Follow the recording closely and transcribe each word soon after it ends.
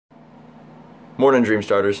Morning,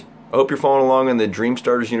 DreamStarters. I hope you're following along on the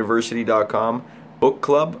DreamStartersUniversity.com book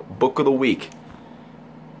club book of the week.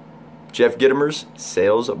 Jeff Gitomer's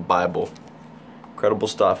Sales Bible. Incredible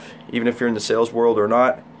stuff. Even if you're in the sales world or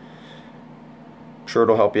not, I'm sure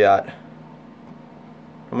it'll help you out.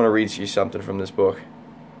 I'm going to read you something from this book.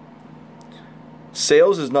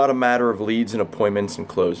 Sales is not a matter of leads and appointments and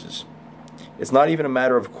closes. It's not even a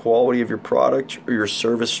matter of quality of your product or your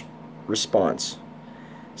service response.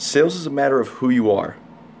 Sales is a matter of who you are,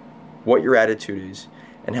 what your attitude is,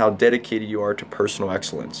 and how dedicated you are to personal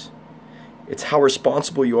excellence. It's how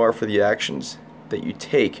responsible you are for the actions that you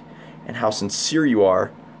take and how sincere you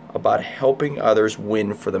are about helping others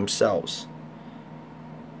win for themselves,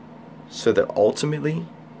 so that ultimately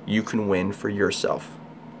you can win for yourself.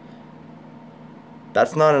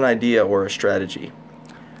 That's not an idea or a strategy.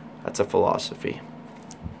 That's a philosophy.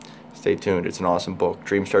 Stay tuned. It's an awesome book.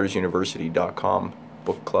 DreamStartersUniversity.com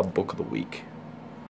book club book of the week.